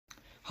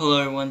Hello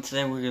everyone,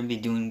 today we're going to be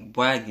doing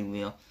Wagon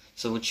Wheel.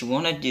 So what you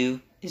want to do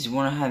is you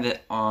want to have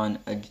it on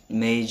a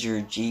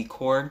major G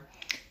chord.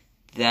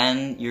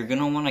 Then you're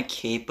going to want a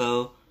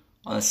capo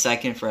on the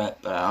 2nd fret,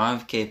 but I don't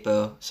have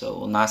capo, so it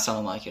will not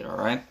sound like it,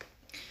 alright?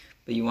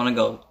 But you want to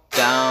go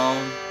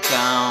down,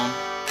 down,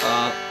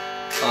 up,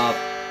 up.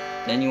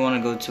 Then you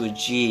want to go to a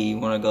G. You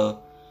want to go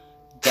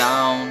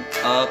down,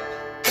 up,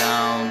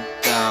 down,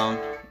 down.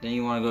 Then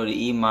you want to go to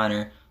E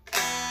minor.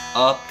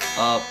 Up,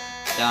 up,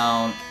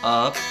 down,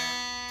 up.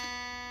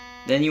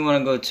 Then you want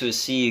to go to a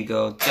C, you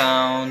go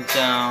down,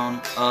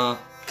 down,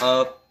 up,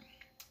 up.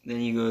 Then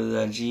you go to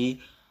the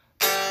G,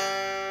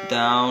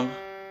 down,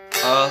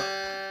 up,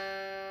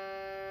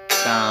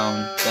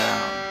 down,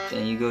 down.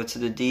 Then you go to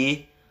the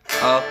D,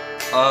 up,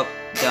 up,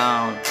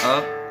 down,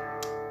 up.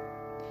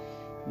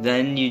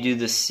 Then you do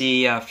the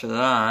C after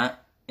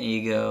that, and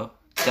you go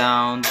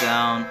down,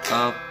 down,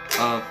 up,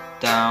 up,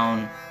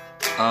 down,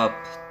 up,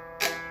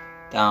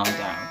 down,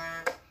 down.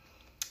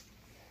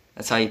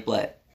 That's how you play it.